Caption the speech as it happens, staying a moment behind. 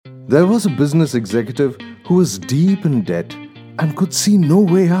There was a business executive who was deep in debt and could see no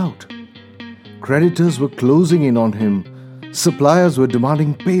way out. Creditors were closing in on him. Suppliers were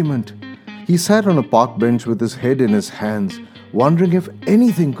demanding payment. He sat on a park bench with his head in his hands, wondering if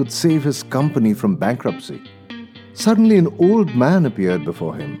anything could save his company from bankruptcy. Suddenly, an old man appeared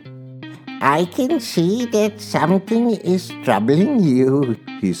before him. "I can see that something is troubling you,"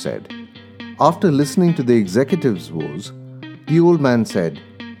 he said. After listening to the executive's woes, the old man said,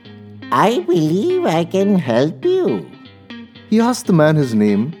 "I believe I can help you." He asked the man his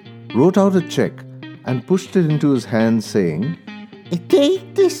name, wrote out a check, and pushed it into his hand, saying, "Take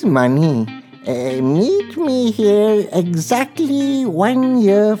this money. Meet me here exactly 1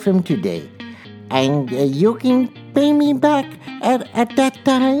 year from today, and you can pay me back at that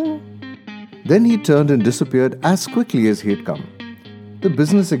time." Then he turned and disappeared as quickly as he had come. The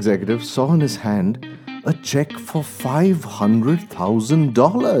business executive saw in his hand a check for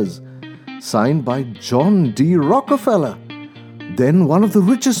 $500,000, signed by John D. Rockefeller, then one of the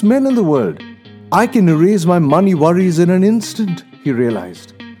richest men in the world. "I can erase my money worries in an instant," he realized.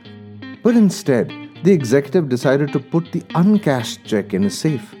 But instead, the executive decided to put the uncashed check in a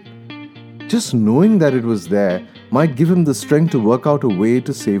safe. Just knowing that it was there might give him the strength to work out a way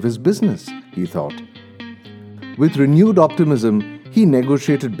to save his business, he thought. With renewed optimism, he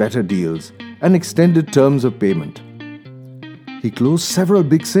negotiated better deals and extended terms of payment. He closed several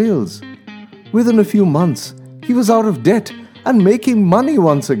big sales. Within a few months, he was out of debt and making money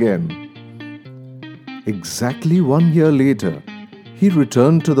once again. Exactly 1 year later, he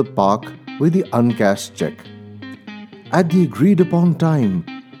returned to the park with the uncashed check. At the agreed upon time,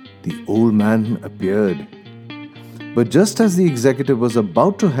 the old man appeared. But just as the executive was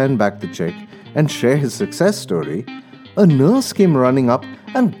about to hand back the check and share his success story, a nurse came running up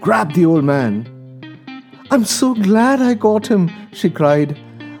and grabbed the old man. "I'm so glad I got him," she cried.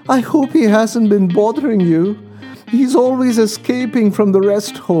 "I hope he hasn't been bothering you. He's always escaping from the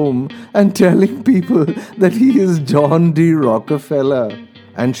rest home and telling people that he is John D. Rockefeller."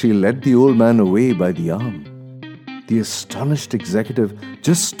 And she led the old man away by the arm. The astonished executive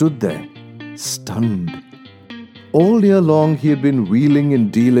just stood there, stunned. All year long, he had been wheeling and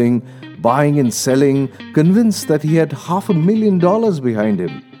dealing, buying and selling, convinced that he had $500,000 behind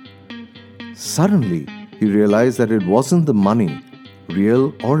him. Suddenly, he realized that it wasn't the money, real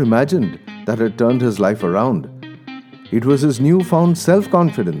or imagined, that had turned his life around. It was his newfound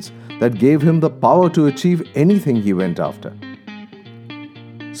self-confidence that gave him the power to achieve anything he went after.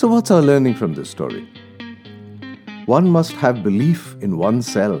 So what's our learning from this story? One must have belief in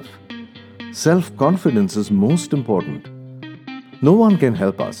oneself. Self-confidence is most important. No one can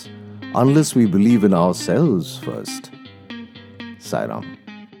help us unless we believe in ourselves first. Sai Ram.